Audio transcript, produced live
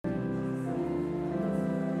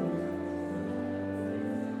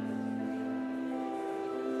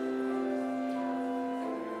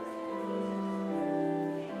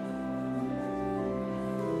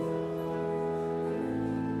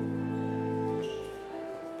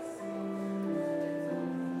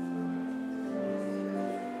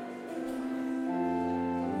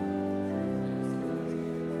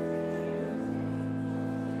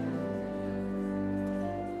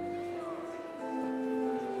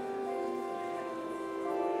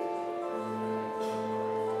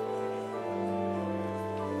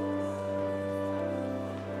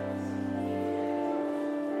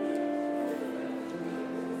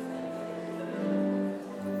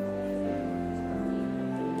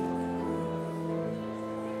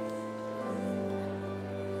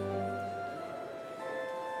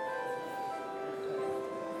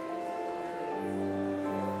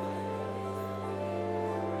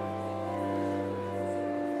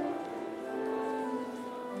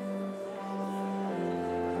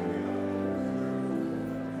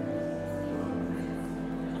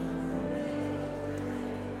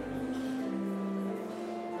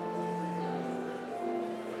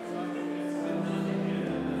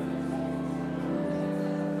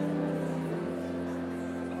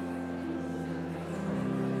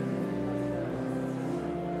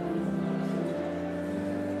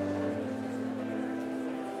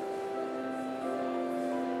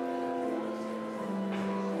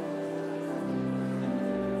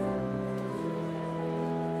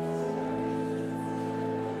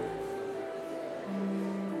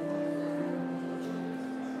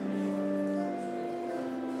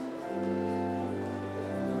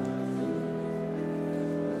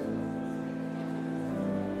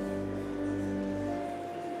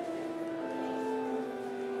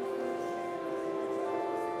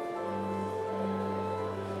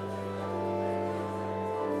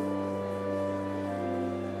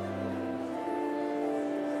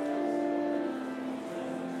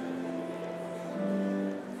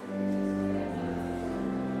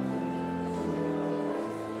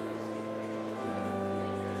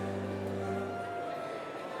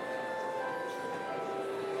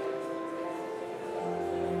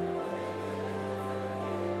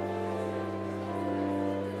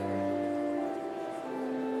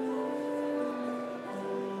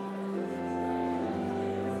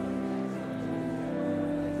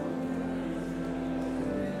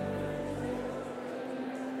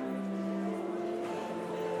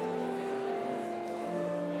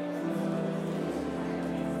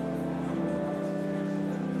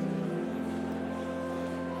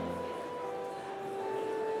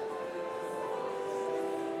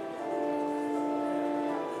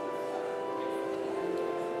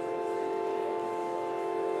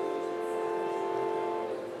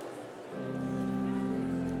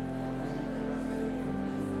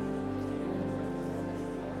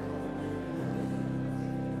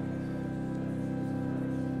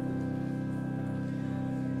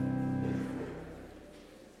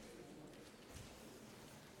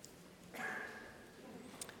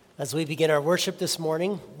As we begin our worship this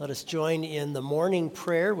morning, let us join in the morning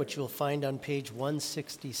prayer, which you'll find on page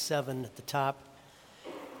 167 at the top,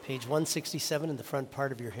 page 167 in the front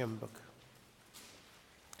part of your hymn book.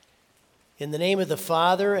 In the name of the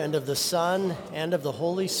Father, and of the Son, and of the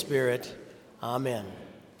Holy Spirit, Amen.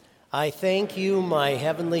 I thank you, my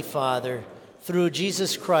heavenly Father, through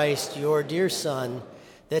Jesus Christ, your dear Son,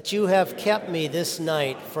 that you have kept me this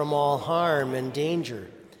night from all harm and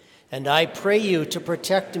danger. And I pray you to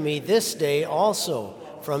protect me this day also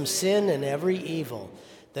from sin and every evil,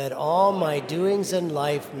 that all my doings in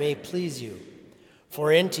life may please you.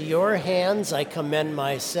 For into your hands I commend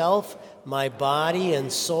myself, my body and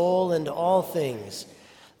soul, and all things.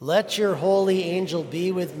 Let your holy angel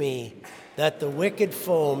be with me, that the wicked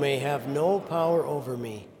foe may have no power over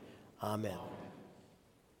me. Amen.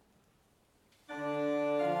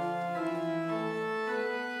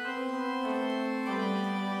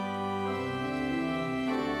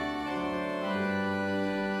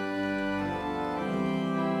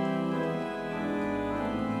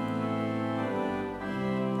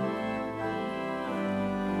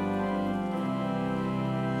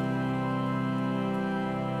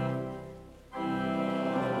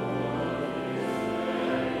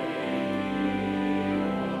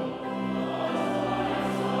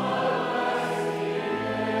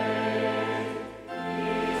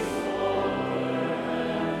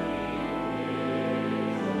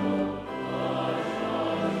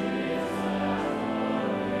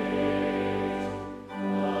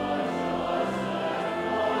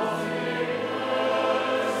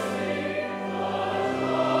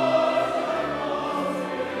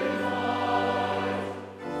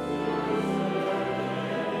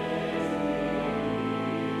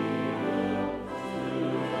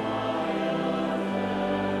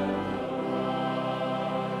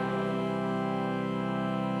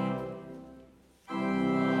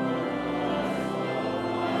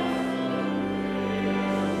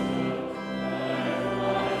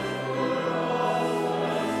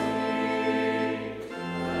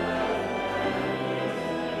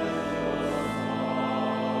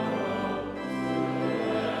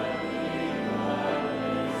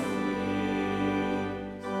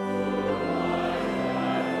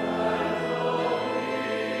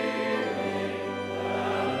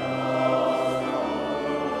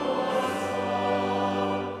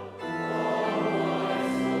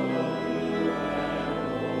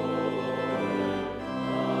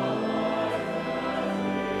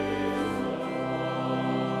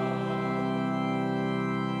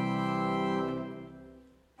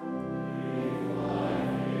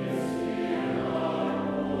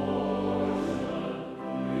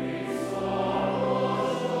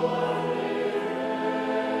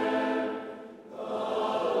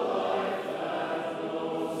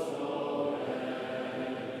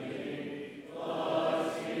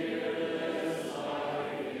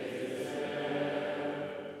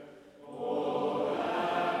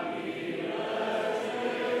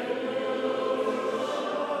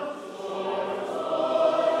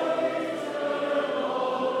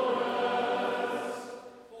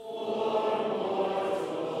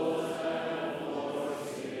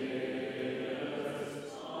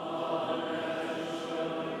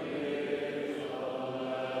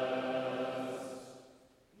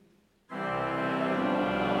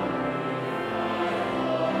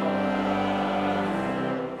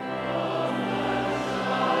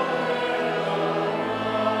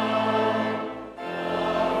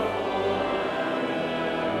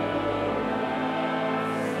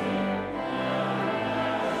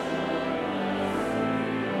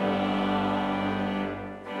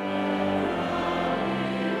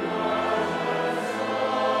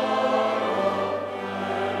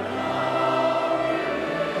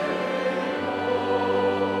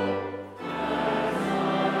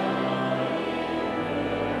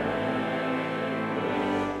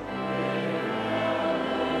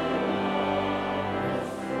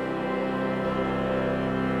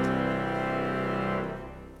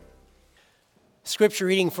 Scripture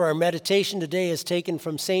reading for our meditation today is taken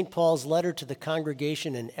from St. Paul's letter to the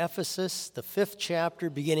congregation in Ephesus, the 5th chapter,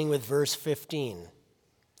 beginning with verse 15.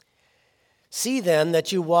 See then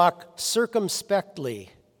that you walk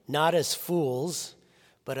circumspectly, not as fools,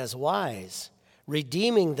 but as wise,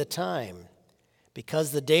 redeeming the time,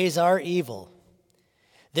 because the days are evil.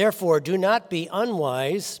 Therefore, do not be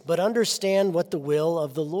unwise, but understand what the will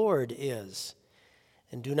of the Lord is.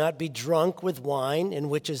 And do not be drunk with wine, in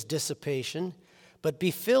which is dissipation, but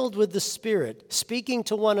be filled with the Spirit, speaking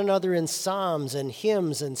to one another in psalms and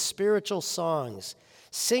hymns and spiritual songs,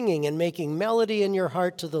 singing and making melody in your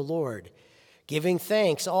heart to the Lord, giving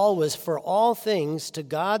thanks always for all things to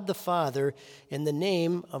God the Father in the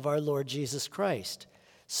name of our Lord Jesus Christ,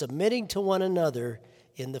 submitting to one another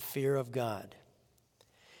in the fear of God.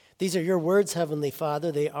 These are your words, Heavenly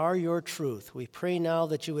Father. They are your truth. We pray now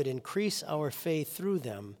that you would increase our faith through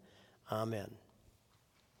them. Amen.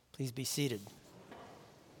 Please be seated.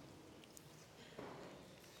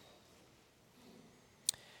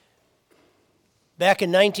 Back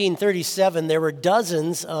in 1937, there were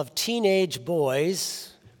dozens of teenage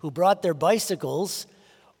boys who brought their bicycles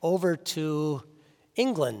over to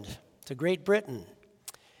England, to Great Britain.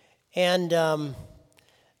 And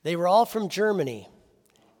they were all from Germany.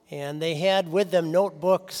 And they had with them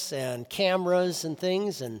notebooks and cameras and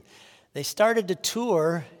things. And they started to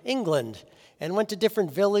tour England and went to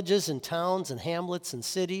different villages and towns and hamlets and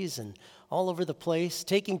cities and all over the place,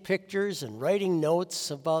 taking pictures and writing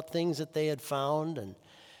notes about things that they had found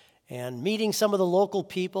and meeting some of the local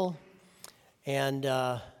people. And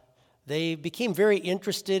they became very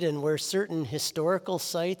interested in where certain historical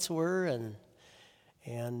sites were.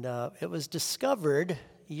 And it was discovered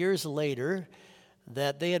years later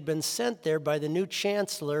that they had been sent there by the new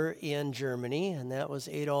chancellor in Germany, and that was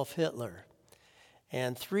Adolf Hitler.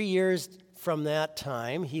 And 3 years from that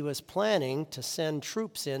time, he was planning to send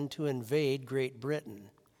troops in to invade Great Britain.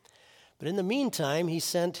 But in the meantime, he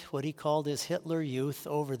sent what he called his Hitler Youth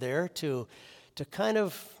over there to kind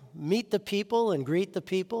of meet the people and greet the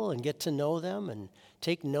people and get to know them and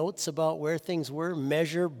take notes about where things were,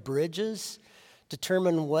 measure bridges,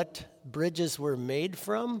 determine what bridges were made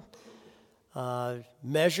from,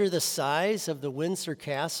 measure the size of the Windsor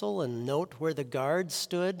Castle and note where the guards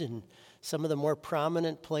stood and some of the more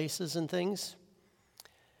prominent places and things.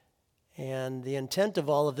 And the intent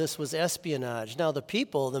of all of this was espionage. Now, the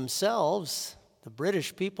people themselves, the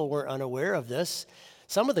British people, were unaware of this.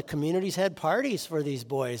 Some of the communities had parties for these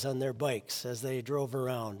boys on their bikes as they drove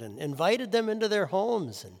around and invited them into their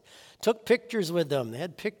homes and took pictures with them. They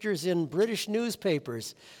had pictures in British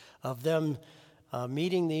newspapers of them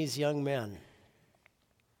meeting these young men.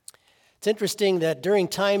 It's interesting that during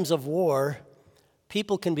times of war,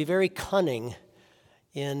 people can be very cunning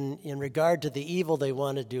in regard to the evil they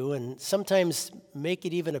want to do and sometimes make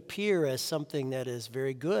it even appear as something that is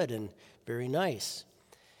very good and very nice.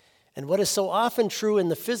 And what is so often true in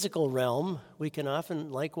the physical realm, we can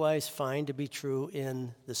often likewise find to be true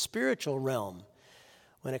in the spiritual realm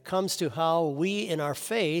when it comes to how we in our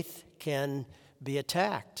faith can be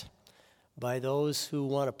attacked by those who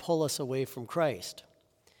want to pull us away from Christ.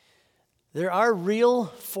 There are real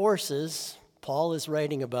forces Paul is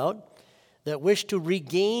writing about that wish to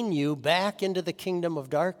regain you back into the kingdom of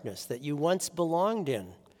darkness that you once belonged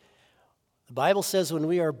in. The Bible says when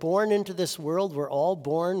we are born into this world, we're all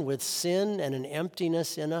born with sin and an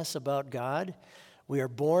emptiness in us about God. We are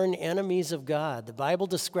born enemies of God. The Bible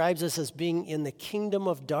describes us as being in the kingdom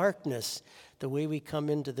of darkness the way we come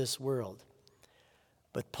into this world.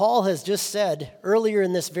 But Paul has just said earlier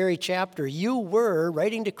in this very chapter, you were,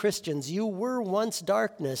 writing to Christians, you were once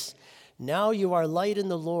darkness. Now you are light in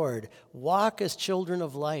the Lord. Walk as children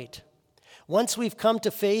of light. Once we've come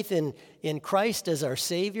to faith in Christ as our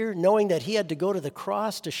Savior, knowing that He had to go to the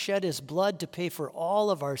cross to shed His blood to pay for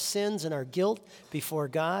all of our sins and our guilt before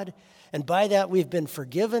God, and by that we've been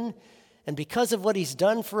forgiven, and because of what He's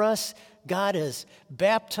done for us, God has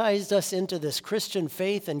baptized us into this Christian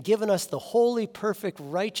faith and given us the holy, perfect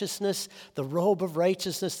righteousness, the robe of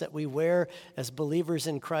righteousness that we wear as believers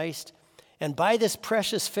in Christ. And by this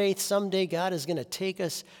precious faith, someday God is going to take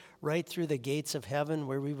us right through the gates of heaven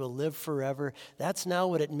where we will live forever. That's now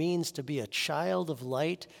what it means to be a child of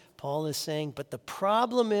light, Paul is saying. But the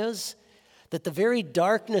problem is that the very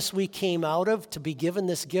darkness we came out of to be given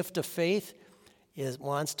this gift of faith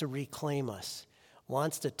wants to reclaim us,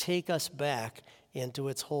 wants to take us back into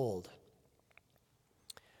its hold.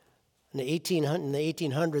 In the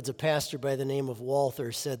 1800s, a pastor by the name of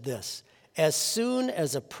Walther said this: as soon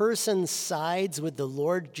as a person sides with the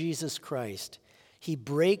Lord Jesus Christ, he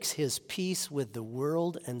breaks his peace with the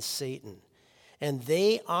world and Satan, and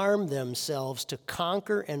they arm themselves to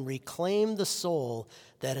conquer and reclaim the soul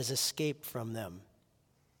that has escaped from them.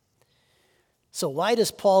 So why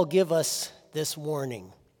does Paul give us this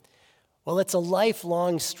warning? Well, it's a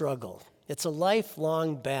lifelong struggle. It's a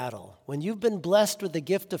lifelong battle. When you've been blessed with the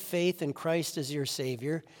gift of faith in Christ as your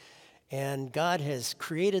Savior, and God has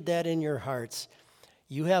created that in your hearts,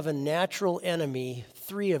 you have a natural enemy,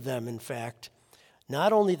 3 of them in fact,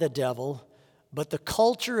 not only the devil, but the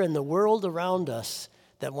culture and the world around us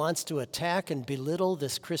that wants to attack and belittle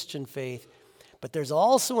this Christian faith. But there's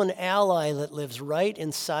also an ally that lives right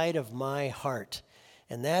inside of my heart,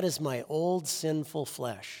 and that is my old sinful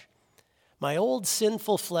flesh. My old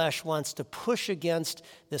sinful flesh wants to push against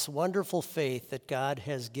this wonderful faith that God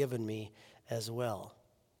has given me as well.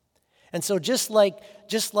 And so just like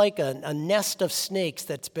a nest of snakes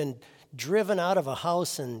that's been driven out of a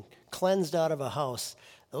house and cleansed out of a house,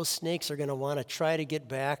 those snakes are going to want to try to get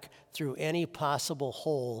back through any possible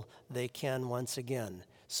hole they can once again.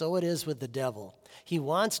 So it is with the devil. He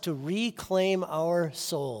wants to reclaim our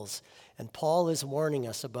souls, and Paul is warning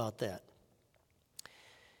us about that.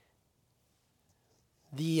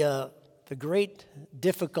 The great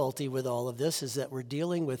difficulty with all of this is that we're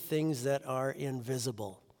dealing with things that are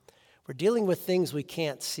invisible. We're dealing with things we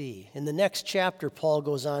can't see. In the next chapter, Paul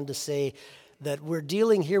goes on to say that we're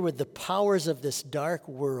dealing here with the powers of this dark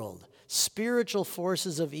world, spiritual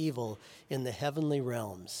forces of evil in the heavenly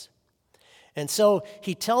realms. And so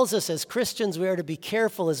he tells us as Christians we are to be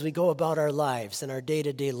careful as we go about our lives and our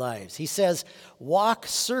day-to-day lives. He says, walk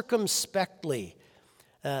circumspectly.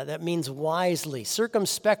 That means wisely.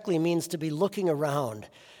 Circumspectly means to be looking around,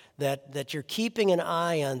 that you're keeping an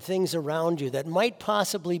eye on things around you that might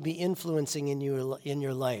possibly be influencing in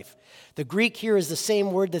your life. The Greek here is the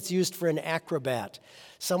same word that's used for an acrobat,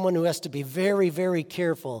 someone who has to be very, very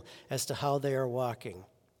careful as to how they are walking.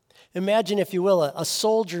 Imagine, if you will, a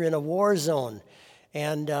soldier in a war zone,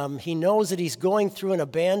 and he knows that he's going through an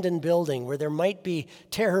abandoned building where there might be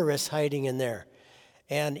terrorists hiding in there.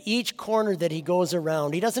 And each corner that he goes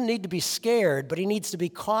around, he doesn't need to be scared, but he needs to be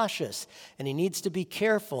cautious, and he needs to be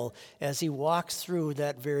careful as he walks through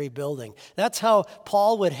that very building. That's how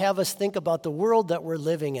Paul would have us think about the world that we're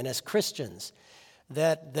living in as Christians,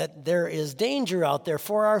 that there is danger out there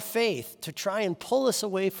for our faith to try and pull us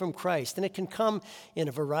away from Christ, and it can come in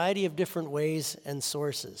a variety of different ways and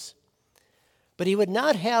sources. But he would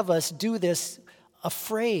not have us do this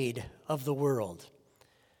afraid of the world.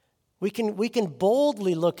 We can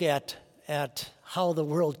boldly look at how the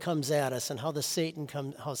world comes at us and how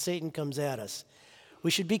Satan comes at us. We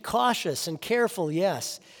should be cautious and careful,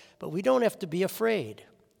 yes, but we don't have to be afraid.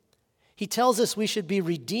 He tells us we should be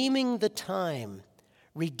redeeming the time.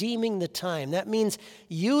 Redeeming the time. That means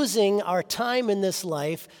using our time in this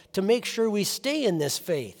life to make sure we stay in this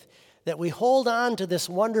faith, that we hold on to this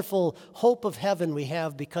wonderful hope of heaven we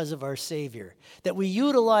have because of our Savior, that we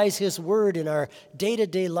utilize His Word in our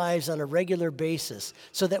day-to-day lives on a regular basis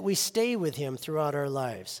so that we stay with Him throughout our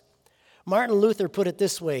lives. Martin Luther put it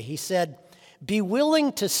this way. He said, "Be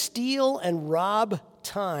willing to steal and rob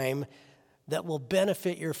time that will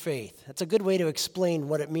benefit your faith." That's a good way to explain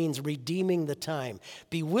what it means, redeeming the time.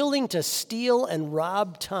 Be willing to steal and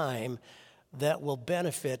rob time that will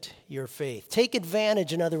benefit your faith. Take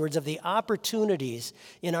advantage, in other words, of the opportunities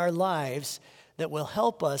in our lives that will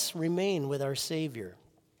help us remain with our Savior.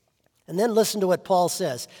 And then listen to what Paul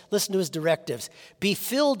says. Listen to his directives. Be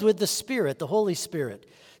filled with the Spirit, the Holy Spirit,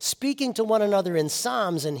 speaking to one another in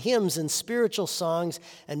psalms and hymns and spiritual songs,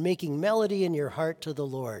 and making melody in your heart to the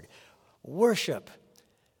Lord. Worship.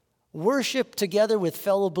 Worship together with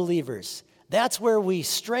fellow believers. That's where we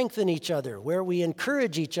strengthen each other, where we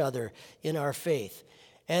encourage each other in our faith.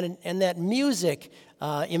 And that music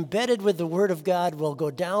embedded with the Word of God will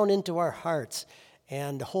go down into our hearts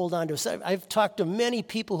and hold on to us. I've talked to many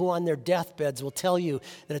people who on their deathbeds will tell you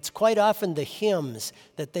that it's quite often the hymns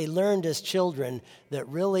that they learned as children that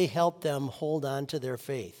really help them hold on to their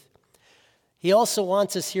faith. He also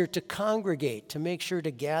wants us here to congregate, to make sure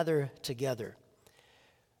to gather together.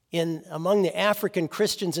 Among the African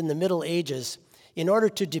Christians in the Middle Ages, in order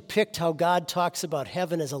to depict how God talks about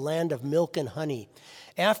heaven as a land of milk and honey,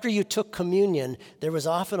 after you took communion, there was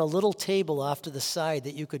often a little table off to the side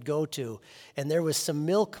that you could go to, and there was some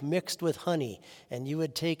milk mixed with honey, and you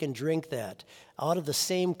would take and drink that out of the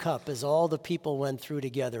same cup as all the people went through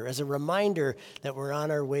together, as a reminder that we're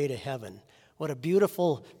on our way to heaven. What a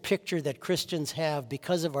beautiful picture that Christians have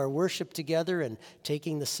because of our worship together and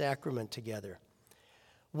taking the sacrament together.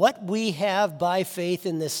 What we have by faith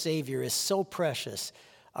in this Savior is so precious,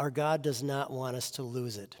 our God does not want us to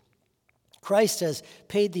lose it. Christ has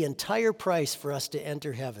paid the entire price for us to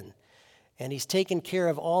enter heaven, and He's taken care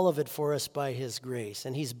of all of it for us by His grace,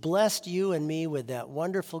 and He's blessed you and me with that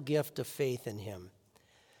wonderful gift of faith in Him.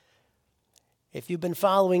 If you've been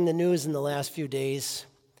following the news in the last few days,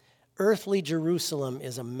 earthly Jerusalem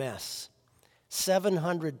is a mess.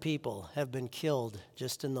 700 people have been killed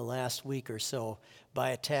just in the last week or so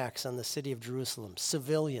by attacks on the city of Jerusalem,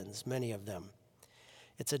 civilians, many of them.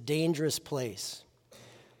 It's a dangerous place.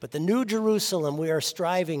 But the new Jerusalem we are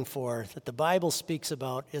striving for, that the Bible speaks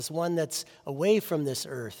about, is one that's away from this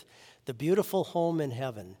earth, the beautiful home in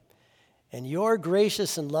heaven. And your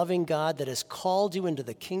gracious and loving God that has called you into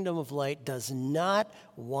the kingdom of light does not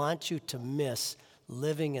want you to miss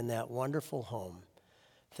living in that wonderful home.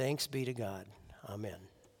 Thanks be to God. Amen.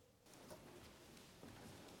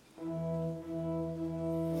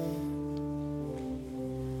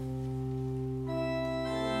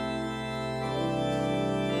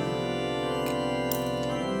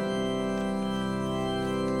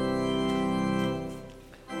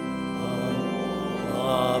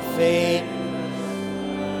 Faith.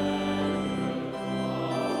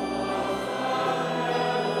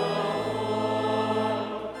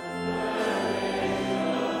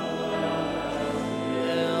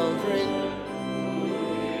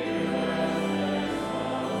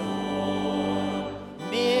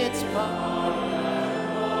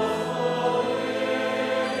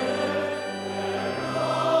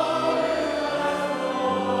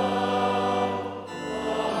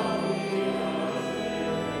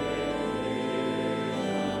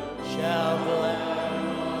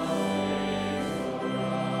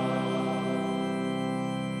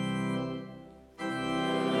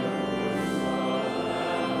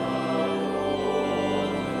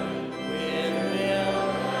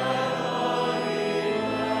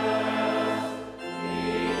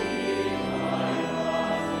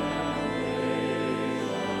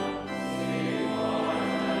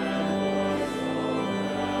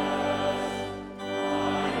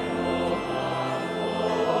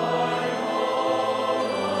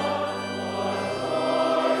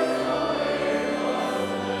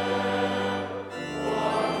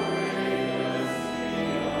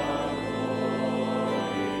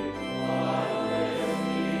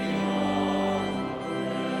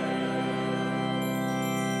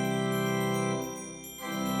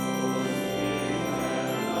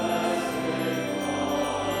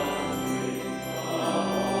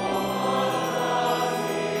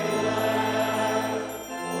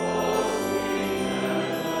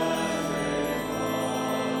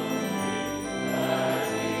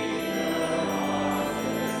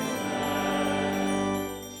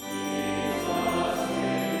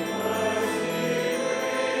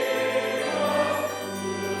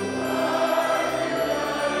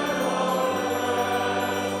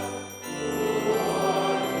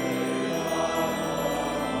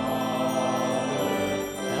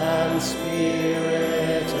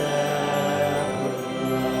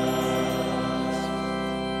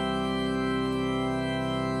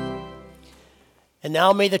 And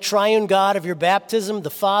now may the triune God of your baptism, the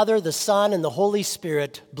Father, the Son, and the Holy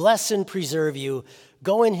Spirit, bless and preserve you.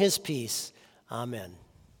 Go in his peace. Amen.